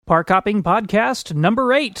Park Hopping Podcast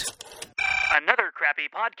number 8. Another crappy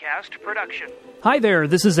podcast production. Hi there,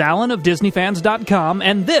 this is Alan of DisneyFans.com,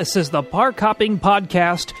 and this is the Park Hopping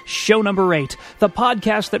Podcast, show number 8. The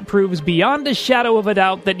podcast that proves beyond a shadow of a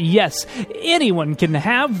doubt that, yes, anyone can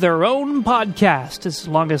have their own podcast, as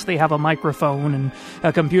long as they have a microphone and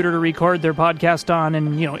a computer to record their podcast on,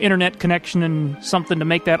 and, internet connection and something to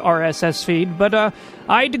make that RSS feed. But,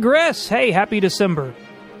 I digress. Hey, happy December.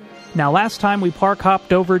 Now, last time we park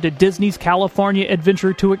hopped over to Disney's California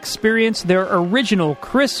Adventure to experience their original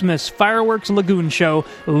Christmas fireworks lagoon show,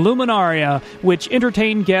 Luminaria, which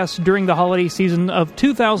entertained guests during the holiday season of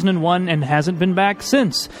 2001 and hasn't been back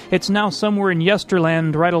since. It's now somewhere in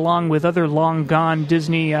Yesterland, right along with other long-gone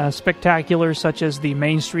Disney spectaculars such as the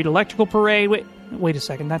Main Street Electrical Parade. Wait a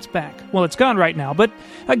second, that's back. Well, it's gone right now, but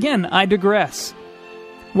again, I digress.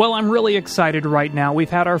 Well, I'm really excited right now. We've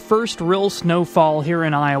had our first real snowfall here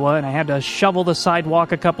in Iowa, and I had to shovel the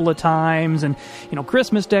sidewalk a couple of times, and,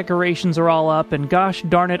 Christmas decorations are all up, and gosh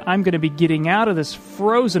darn it, I'm going to be getting out of this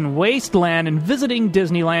frozen wasteland and visiting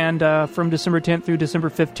Disneyland from December 10th through December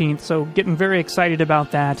 15th, so getting very excited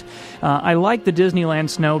about that. I like the Disneyland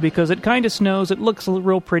snow because it kind of snows, it looks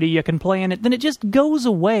real pretty, you can play in it, then it just goes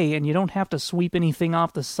away, and you don't have to sweep anything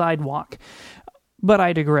off the sidewalk. But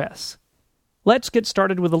I digress. Let's get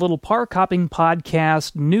started with a little Park Hopping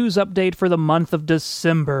Podcast news update for the month of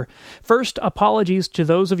December. First, apologies to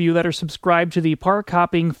those of you that are subscribed to the Park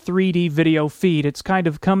Hopping 3D video feed. It's kind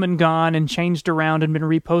of come and gone and changed around and been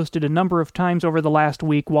reposted a number of times over the last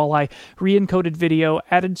week while I re-encoded video,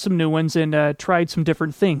 added some new ones, and tried some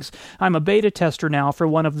different things. I'm a beta tester now for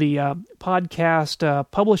one of the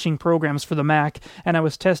podcast publishing programs for the Mac, and I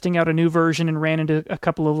was testing out a new version and ran into a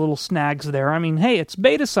couple of little snags there. I mean, hey, it's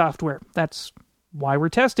beta software. That's why we're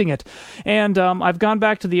testing it. And I've gone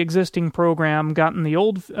back to the existing program, gotten the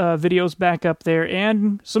old videos back up there,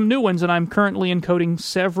 and some new ones, and I'm currently encoding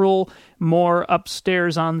several more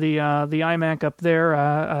upstairs on the iMac up there.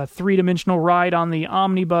 A three-dimensional ride on the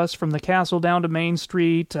omnibus from the castle down to Main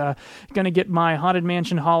Street. Going to get my Haunted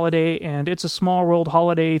Mansion Holiday and It's a Small World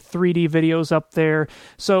Holiday 3D videos up there.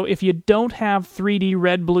 So if you don't have 3D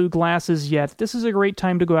red-blue glasses yet, this is a great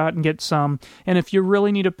time to go out and get some. And if you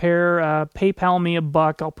really need a pair, PayPal me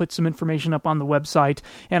 $1. I'll put some information up on the website,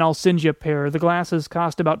 and I'll send you a pair. The glasses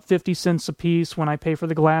cost about 50 cents a piece when I pay for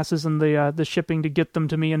the glasses and the shipping to get them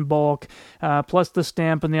to me in bulk. Plus the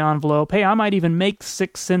stamp and the envelope. Hey, I might even make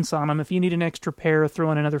 6 cents on them. If you need an extra pair,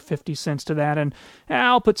 throw in another 50 cents to that, and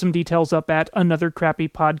I'll put some details up at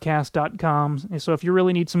anothercrappypodcast.com. So if you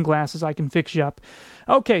really need some glasses, I can fix you up.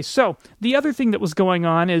 Okay, so the other thing that was going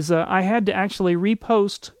on is I had to actually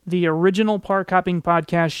repost the original Park Hopping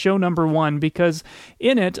Podcast show number 1 because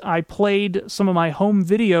in it I played some of my home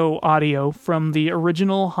video audio from the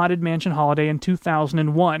original Haunted Mansion Holiday in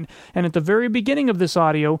 2001. And at the very beginning of this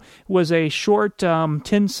audio was a short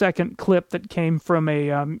 10-second clip that came from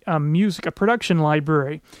a production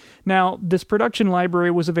library. Now, this production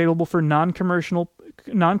library was available for non-commercial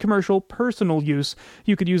personal use.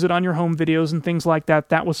 You could use it on your home videos and things like that.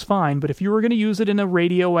 That was fine. But if you were going to use it in a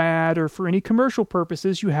radio ad or for any commercial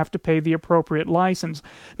purposes, you have to pay the appropriate license.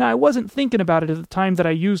 Now, I wasn't thinking about it at the time that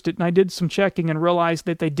I used it, and I did some checking and realized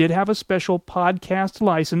that they did have a special podcast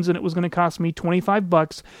license, and it was going to cost me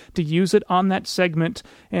 $25 to use it on that segment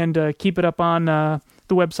and keep it up on the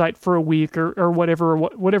website for a week or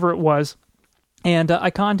whatever it was. And I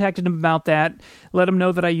contacted him about that, let him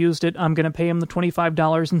know that I used it. I'm going to pay him the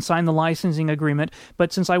 $25 and sign the licensing agreement.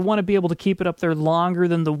 But since I want to be able to keep it up there longer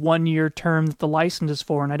than the 1-year term that the license is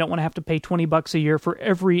for, and I don't want to have to pay $20 a year for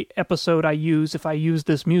every episode I use if I use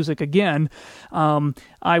this music again,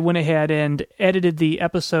 I went ahead and edited the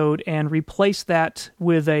episode and replaced that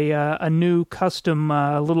with a new custom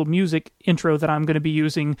little music intro that I'm going to be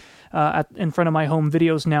using in front of my home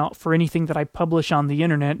videos now for anything that I publish on the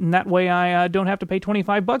internet. And that way I don't have to pay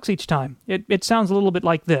 $25 each time. It sounds a little bit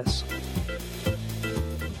like this.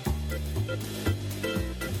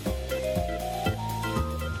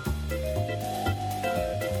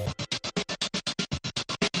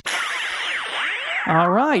 All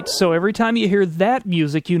right, so every time you hear that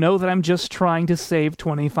music, you know that I'm just trying to save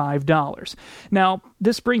 $25. Now,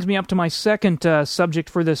 this brings me up to my second subject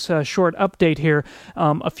for this short update here.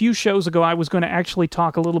 A few shows ago, I was going to actually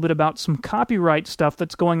talk a little bit about some copyright stuff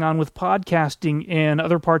that's going on with podcasting in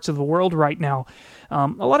other parts of the world right now. A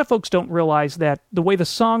lot of folks don't realize that the way the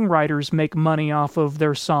songwriters make money off of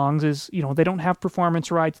their songs is, they don't have performance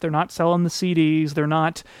rights, they're not selling the CDs, they're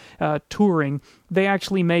not touring. They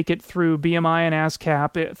actually make it through BMI and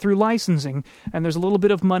ASCAP, through licensing, and there's a little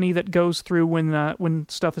bit of money that goes through when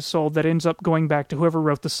stuff is sold that ends up going back to whoever whoever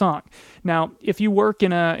wrote the song. Now, if you work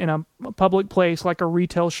in a public place like a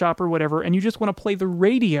retail shop or whatever, and you just want to play the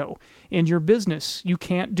radio in your business, you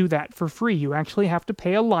can't do that for free. You actually have to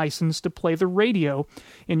pay a license to play the radio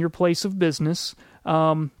in your place of business.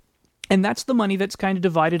 And that's the money that's kind of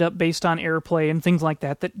divided up based on airplay and things like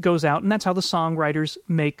that goes out, and that's how the songwriters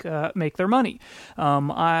make their money.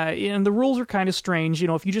 And the rules are kind of strange.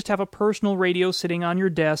 If you just have a personal radio sitting on your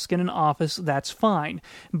desk in an office, that's fine.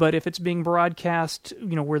 But if it's being broadcast,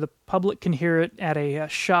 where the public can hear it at a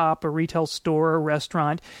shop, a retail store, a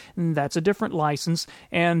restaurant, that's a different license.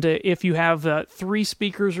 And if you have 3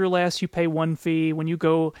 speakers or less, you pay one fee. When you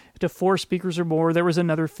go to 4 speakers or more, there was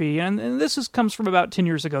another fee. And this comes from about 10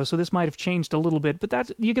 years ago, so this might have changed a little bit,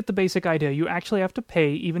 but you get the basic idea. You actually have to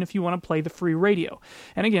pay even if you want to play the free radio.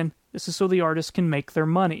 And again, this is so the artists can make their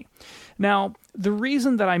money. Now, the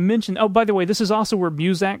reason that I mentioned... Oh, by the way, this is also where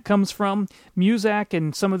Muzak comes from. Muzak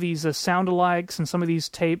and some of these sound-alikes and some of these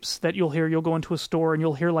tapes that you'll hear, you'll go into a store and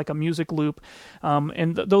you'll hear like a music loop,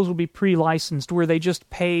 and those will be pre-licensed, where they just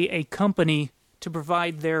pay a company to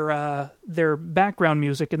provide their background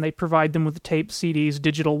music, and they provide them with tape, CDs,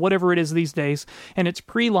 digital, whatever it is these days, and it's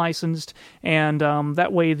pre-licensed, and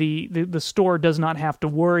that way the store does not have to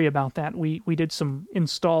worry about that. We did some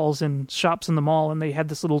installs in shops in the mall, and they had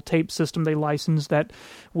this little tape system they licensed that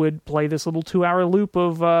would play this little 2-hour loop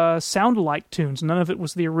of sound-alike tunes. None of it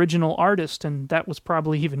was the original artist, and that was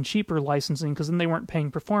probably even cheaper licensing, because then they weren't paying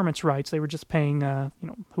performance rights, they were just paying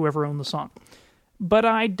whoever owned the song. But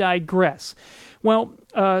I digress. Well,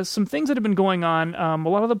 some things that have been going on, a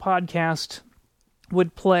lot of the podcasts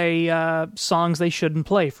would play songs they shouldn't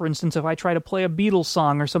play. For instance, if I try to play a Beatles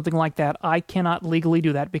song or something like that, I cannot legally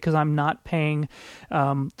do that because I'm not paying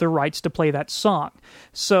the rights to play that song.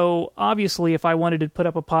 So obviously, if I wanted to put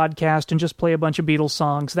up a podcast and just play a bunch of Beatles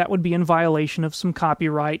songs, that would be in violation of some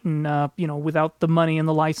copyright, and without the money and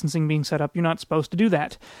the licensing being set up, you're not supposed to do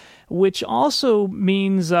that. Which also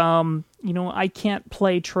means, I can't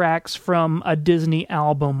play tracks from a Disney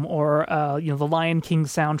album or, the Lion King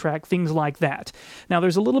soundtrack, things like that. Now,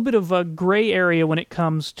 there's a little bit of a gray area when it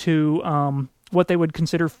comes to what they would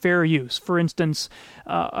consider fair use. For instance,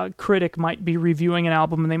 a critic might be reviewing an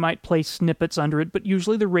album and they might play snippets under it, but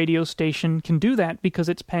usually the radio station can do that because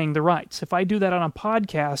it's paying the rights. If I do that on a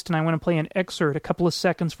podcast and I want to play an excerpt, a couple of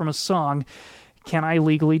seconds from a song, can I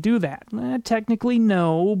legally do that? Technically,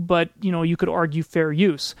 no, but, you could argue fair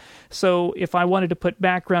use. So if I wanted to put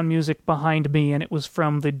background music behind me and it was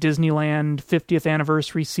from the Disneyland 50th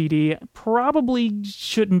anniversary CD, probably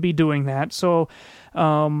shouldn't be doing that. So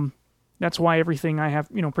that's why everything I have,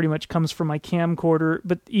 pretty much comes from my camcorder.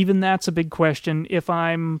 But even that's a big question. If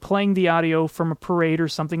I'm playing the audio from a parade or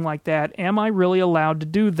something like that, am I really allowed to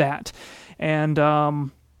do that? And,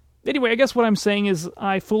 anyway, I guess what I'm saying is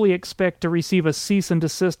I fully expect to receive a cease and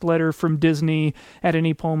desist letter from Disney at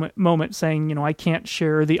any moment saying, I can't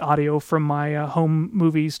share the audio from my home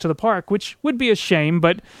movies to the park, which would be a shame,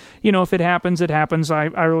 but, if it happens, it happens. I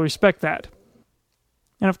really respect that.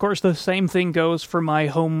 And of course, the same thing goes for my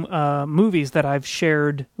home movies that I've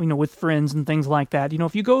shared, with friends and things like that.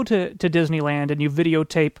 If you go to Disneyland and you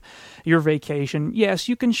videotape your vacation, yes,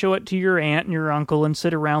 you can show it to your aunt and your uncle and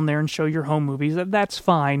sit around there and show your home movies. That's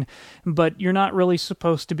fine, but you're not really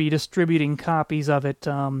supposed to be distributing copies of it.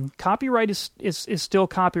 Copyright is still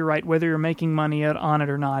copyright, whether you're making money on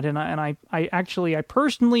it or not. And I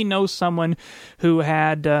personally know someone who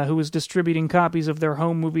was distributing copies of their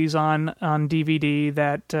home movies on DVD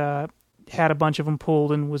that had a bunch of them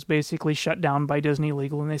pulled and was basically shut down by Disney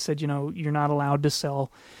legal, and they said, you're not allowed to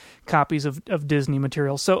sell copies of Disney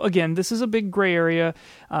material. So again, this is a big gray area.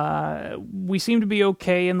 We seem to be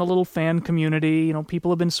okay in the little fan community.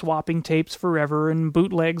 People have been swapping tapes forever, and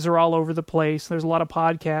bootlegs are all over the place. There's a lot of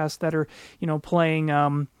podcasts that are,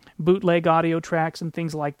 playing bootleg audio tracks and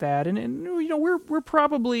things like that. And we're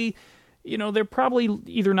probably... they're probably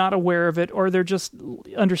either not aware of it or they're just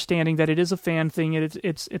understanding that it is a fan thing.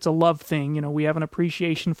 It's a love thing. We have an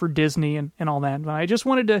appreciation for Disney and all that. But I just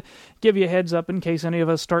wanted to give you a heads up in case any of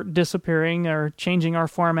us start disappearing or changing our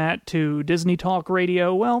format to Disney Talk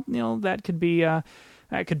Radio. Well, that could be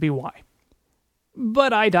why.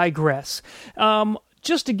 But I digress.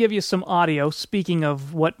 Just to give you some audio, speaking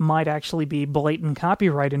of what might actually be blatant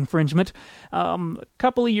copyright infringement, a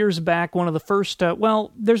couple of years back, one of the first,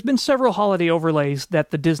 there's been several holiday overlays that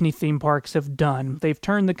the Disney theme parks have done. They've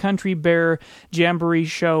turned the Country Bear Jamboree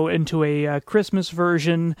show into a Christmas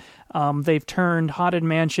version. They've turned Haunted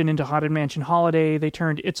Mansion into Haunted Mansion Holiday. They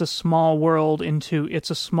turned It's a Small World into It's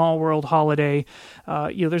a Small World Holiday.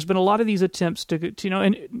 There's been a lot of these attempts to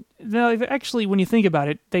and actually, when you think about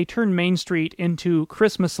it, they turned Main Street into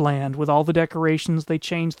Christmas Land with all the decorations. They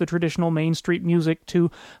changed the traditional Main Street music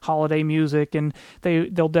to holiday music, and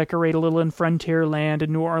they'll decorate a little in Frontierland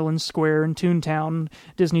and New Orleans Square and Toontown.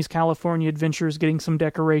 Disney's California Adventure is getting some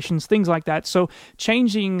decorations, things like that. So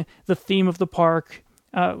changing the theme of the park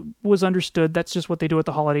was understood. That's just what they do at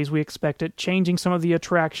the holidays. We expect it. Changing some of the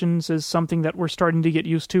attractions is something that we're starting to get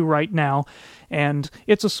used to right now. And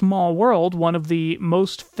It's a Small World, one of the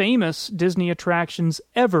most famous Disney attractions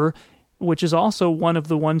ever, which is also one of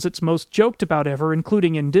the ones that's most joked about ever,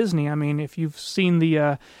 including in Disney. I mean, if you've seen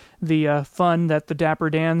the fun that the Dapper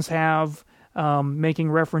Dans have,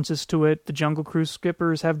 making references to it. The Jungle Cruise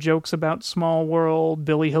skippers have jokes about Small World,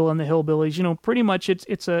 Billy Hill and the Hillbillies. Pretty much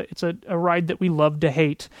it's a ride that we love to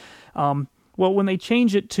hate. Well, when they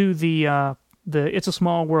change it to the It's a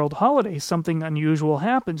Small World holiday, something unusual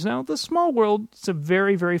happens. Now, the Small World is a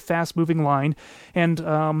very, very fast-moving line,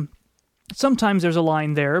 and sometimes there's a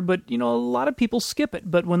line there, but, a lot of people skip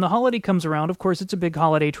it. But when the holiday comes around, of course, it's a big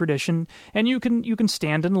holiday tradition, and you can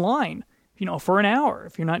stand in line, for an hour,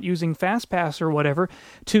 if you're not using FastPass or whatever,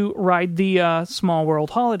 to ride the Small World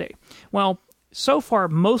holiday. Well, so far,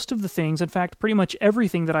 most of the things, in fact, pretty much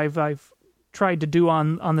everything that I've tried to do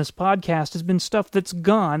on this podcast has been stuff that's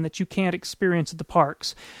gone that you can't experience at the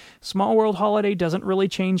parks. Small World Holiday doesn't really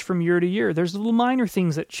change from year to year. There's little minor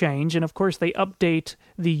things that change, and of course they update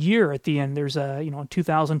the year at the end. There's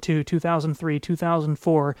 2002, 2003,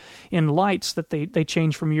 2004 in lights that they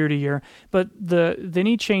change from year to year. But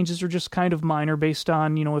any changes are just kind of minor based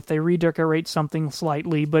on, if they redecorate something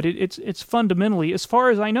slightly. But it's fundamentally, as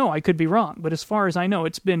far as I know, I could be wrong, but as far as I know,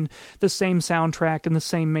 it's been the same soundtrack and the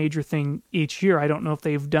same major thing each year. I don't know if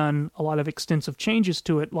they've done a lot of extensive changes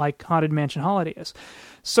to it like Haunted Mansion Holiday is.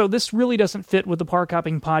 So this really doesn't fit with the Park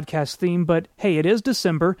Hopping Podcast theme, but hey, it is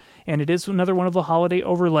December, and it is another one of the holiday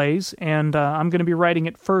overlays, and I'm going to be writing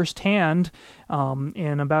it firsthand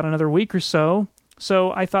in about another week or so.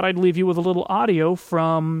 So I thought I'd leave you with a little audio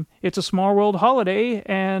from It's a Small World Holiday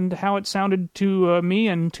and how it sounded to me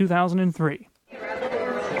in 2003. Hello,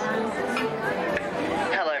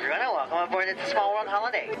 everyone, and welcome aboard It's a Small World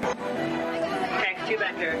Holiday. Thanks, too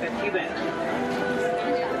bad, Erica, too bad.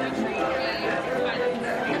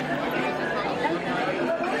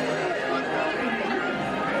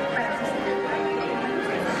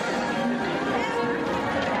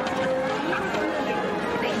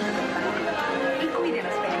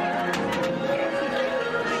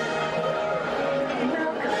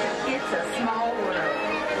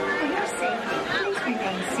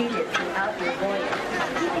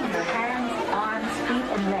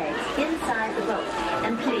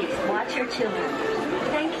 Children.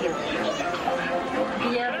 Thank you.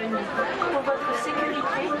 Bienvenue. Pour votre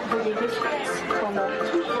sécurité, veuillez l'espace pendant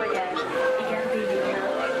tout le voyage et gardez les mains,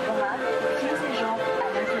 bras, pieds et jambes à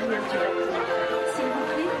l'intérieur du bateau. S'il vous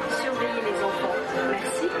plaît, surveillez les enfants.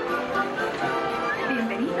 Merci.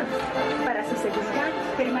 Bienvenidos. Para su seguridad,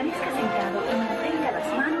 permanezca sentado y mantenga las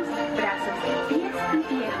manos, brazos, pies y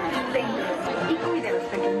piernas dentro y cuide a los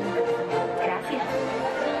pequeñitos. Gracias.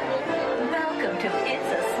 Welcome to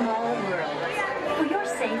It's a Small World. For your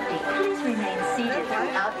safety, please remain seated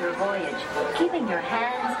throughout your voyage, keeping your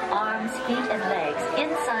hands, arms, feet, and legs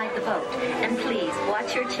inside the boat. And please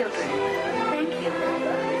watch your children. Thank you.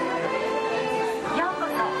 ようこ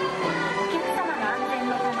そ。お客様の安全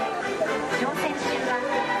のため、乗船中は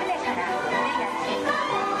船から手や手、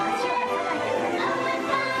足を出さないでくだ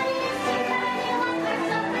さい。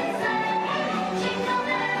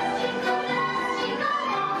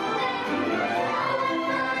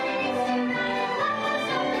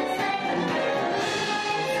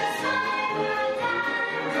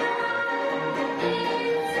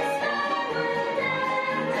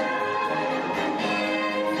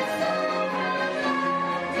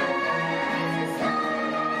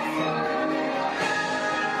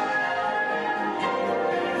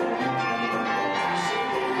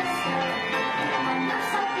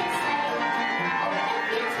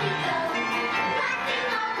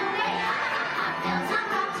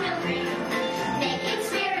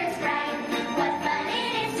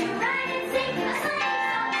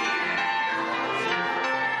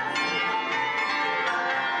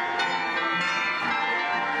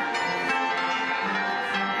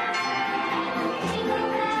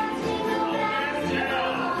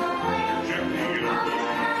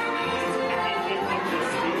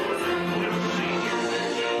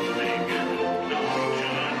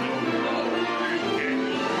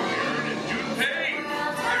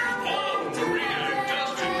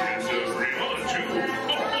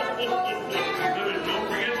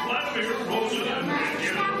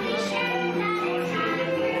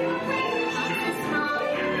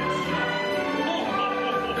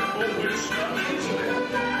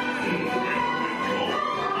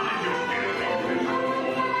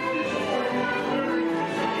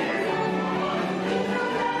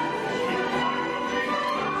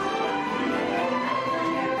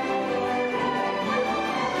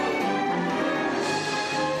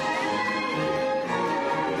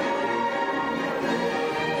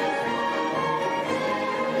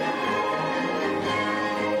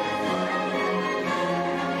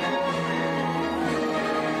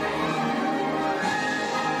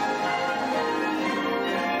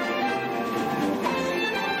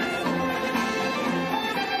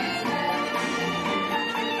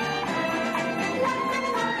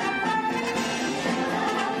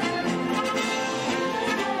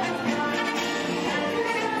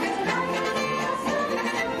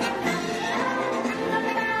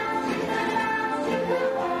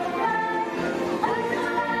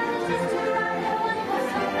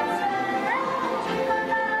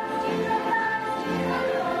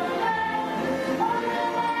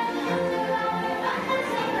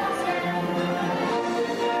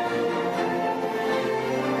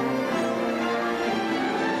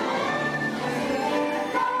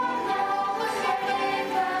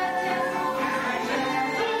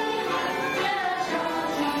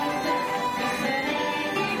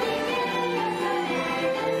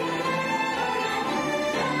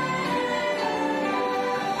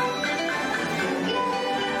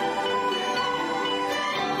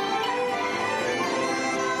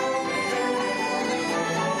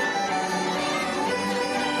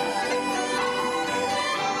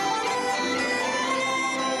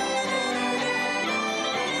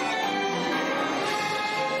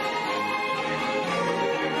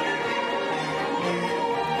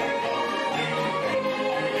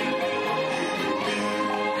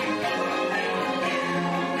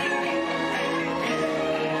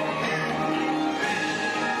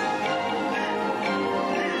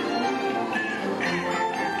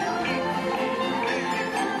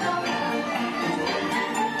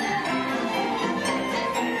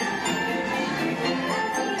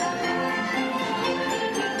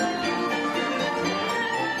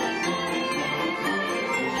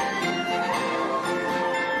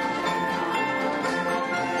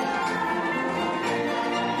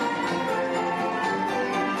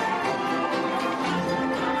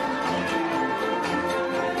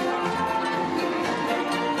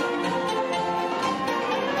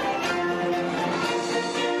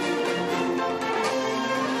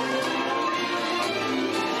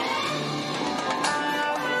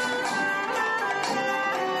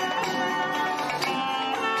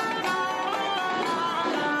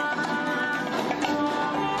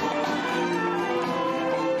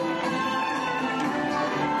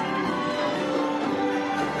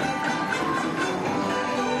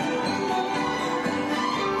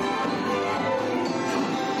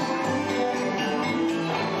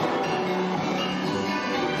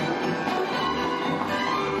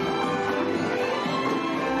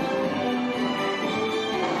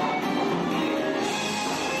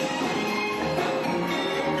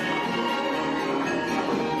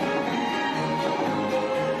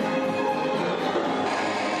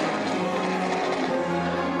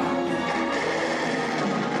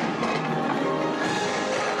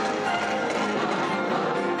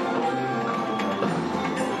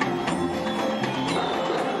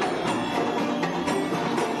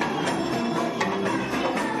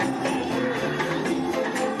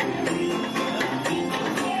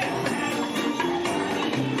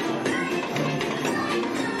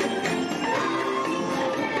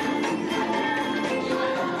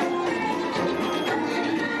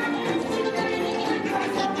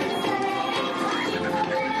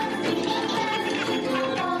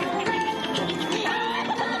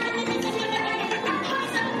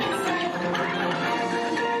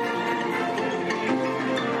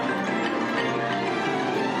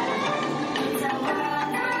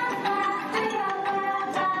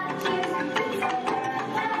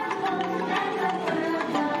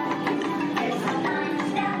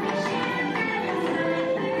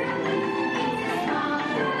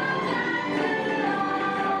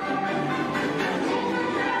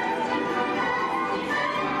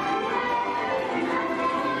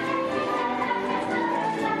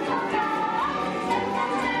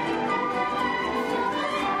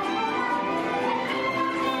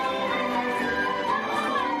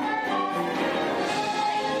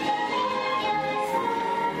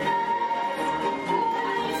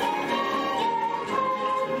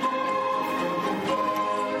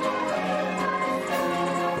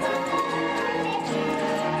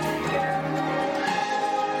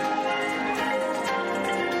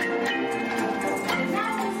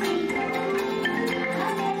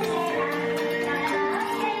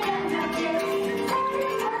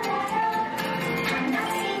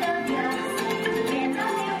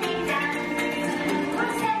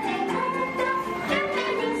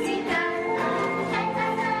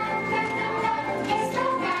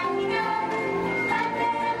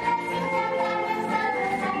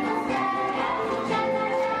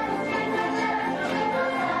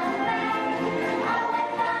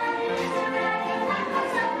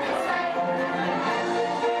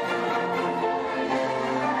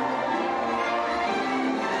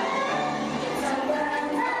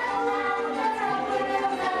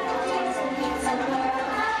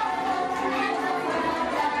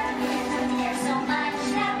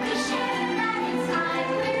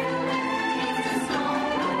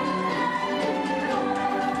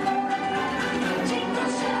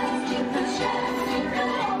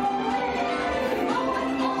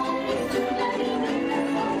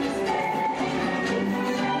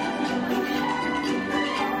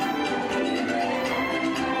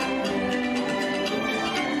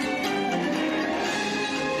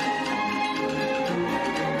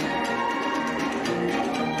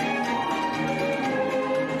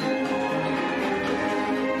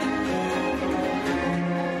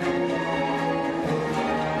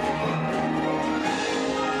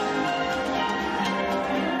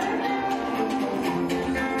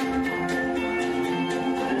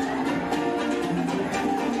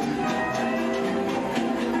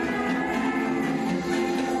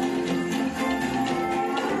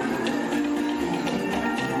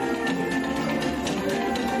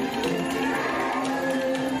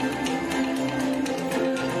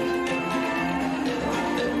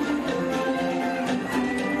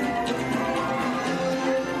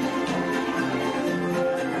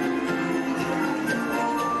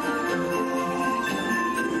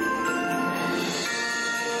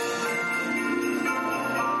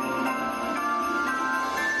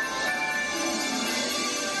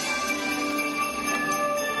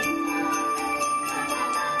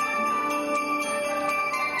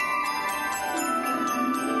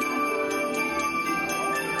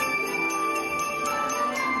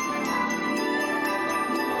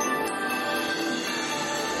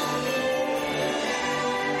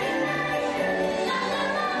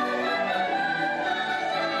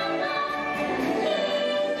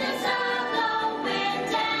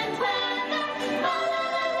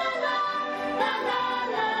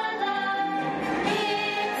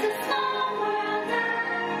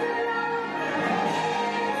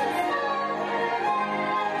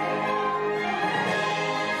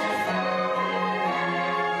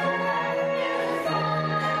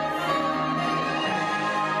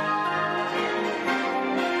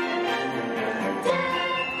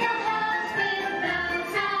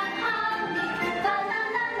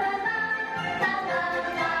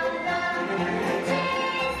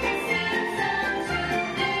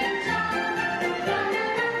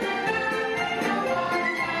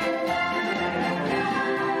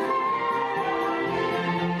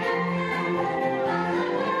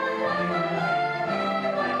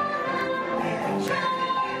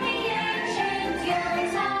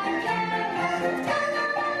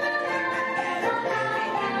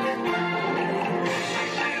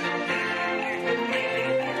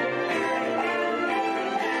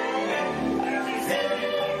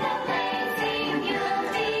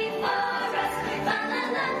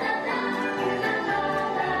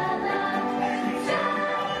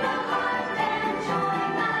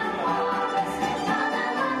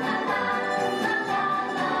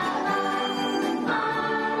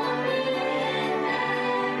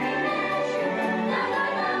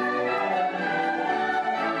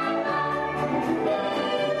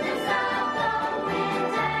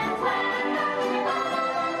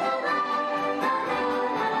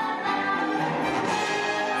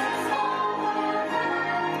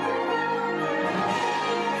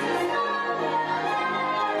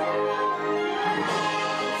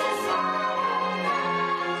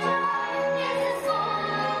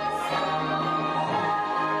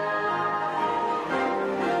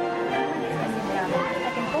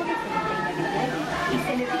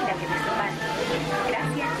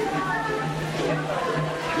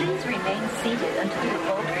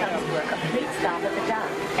dock,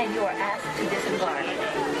 and you are asked to disembark.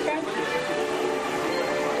 Thank you.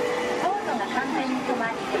 ボートが完全に止ま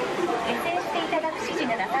り、下船していただく指示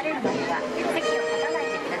がなされるまでは席を立たない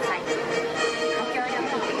でください。ご協力あ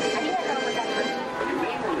りがとうございます。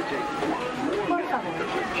Por favor,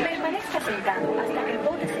 permanezca sentado hasta que el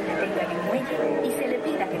bote se detenga en el muelle y se le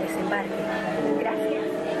pida que desembarque. Gracias.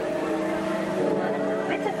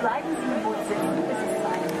 Bitte bleiben Sie im Boot sitzen, bis es zu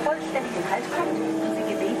einem vollständigen Halt kommt und Sie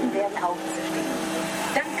gebeten werden, aufzustehen.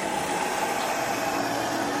 Danke.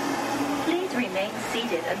 Please remain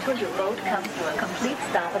seated until your boat comes to a complete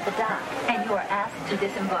stop at the dock and you are asked to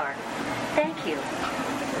disembark. Thank you.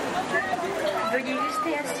 Veuillez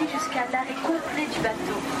rester assis jusqu'à l'arrêt complet du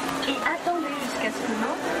bateau et attendez jusqu'à ce que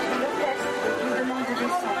l'autre ou l'hôtesse vous demande de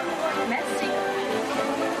descendre. Merci.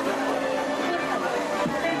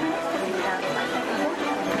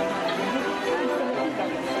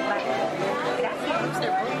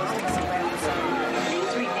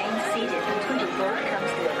 Please remain seated until your boat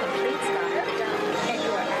comes to a complete stop at the dock and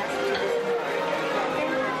you are asked to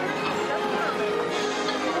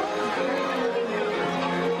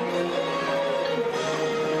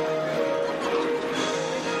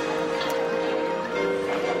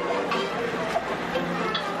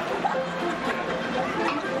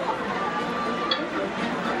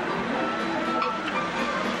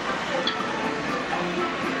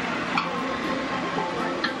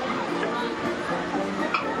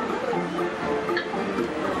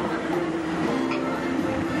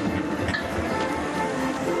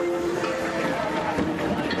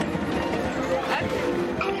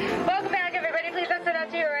Welcome back, everybody. Please exit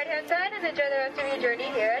out to your right-hand side and enjoy the rest of your journey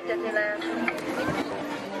here at Disneyland.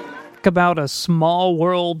 About a Small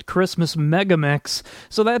World Christmas mega mix.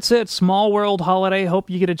 So that's it, Small World Holiday. Hope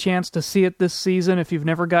you get a chance to see it this season if you've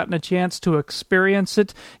never gotten a chance to experience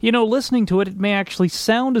it. You know, listening to it, it may actually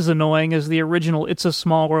sound as annoying as the original It's a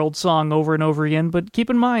Small World song over and over again, but keep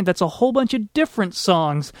in mind that's a whole bunch of different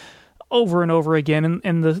songs over and over again,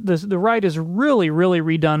 and the ride is really, really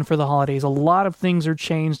redone for the holidays. A lot of things are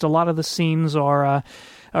changed. A lot of the scenes are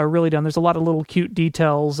really done. There's a lot of little cute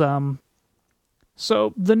details.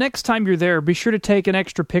 So the next time you're there, be sure to take an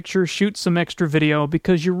extra picture, shoot some extra video,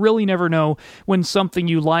 because you really never know when something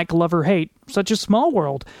you like, love, or hate, such as Small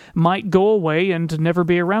World, might go away and never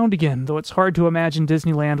be around again, though it's hard to imagine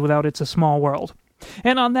Disneyland without It's a Small World.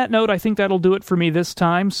 And on that note, I think that'll do it for me this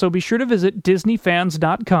time, so be sure to visit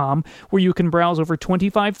DisneyFans.com, where you can browse over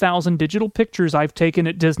 25,000 digital pictures I've taken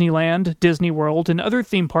at Disneyland, Disney World, and other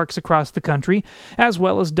theme parks across the country, as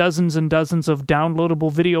well as dozens and dozens of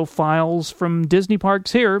downloadable video files from Disney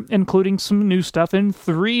parks here, including some new stuff in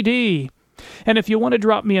 3D. And if you want to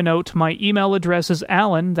drop me a note, my email address is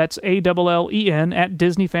Allen, that's ALLEN, at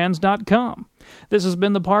DisneyFans.com. This has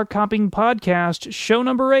been the Park Hopping Podcast, show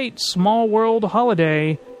number 8, Small World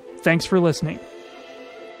Holiday. Thanks for listening.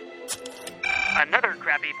 Another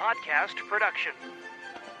Crappy Podcast production.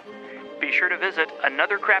 Be sure to visit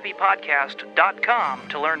anothercrappypodcast.com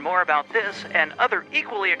to learn more about this and other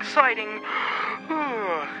equally exciting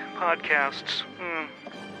podcasts.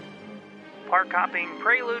 Park hopping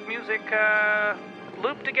prelude music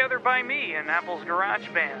looped together by me in Apple's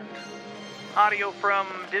GarageBand. Audio from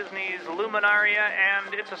Disney's Luminaria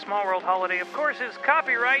and It's a Small World Holiday, of course, is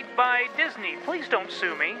copyright by Disney. Please don't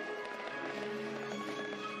sue me.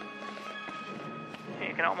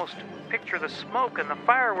 You can almost picture the smoke and the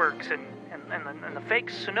fireworks and the fake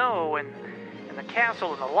snow and the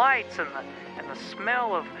castle and the lights and the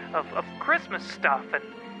smell of Christmas stuff. And,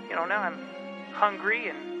 you know, now I'm hungry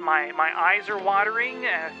and my eyes are watering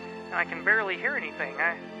and I can barely hear anything.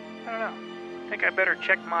 I don't know. I think I better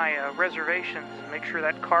check my reservations and make sure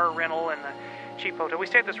that car rental and the cheap hotel. We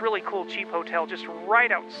stay at this really cool cheap hotel just right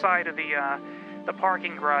outside of the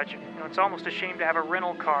parking garage. You know, it's almost a shame to have a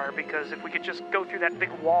rental car because if we could just go through that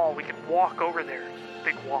big wall, we could walk over there.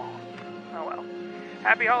 Big wall. Oh well.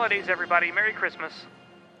 Happy holidays, everybody. Merry Christmas.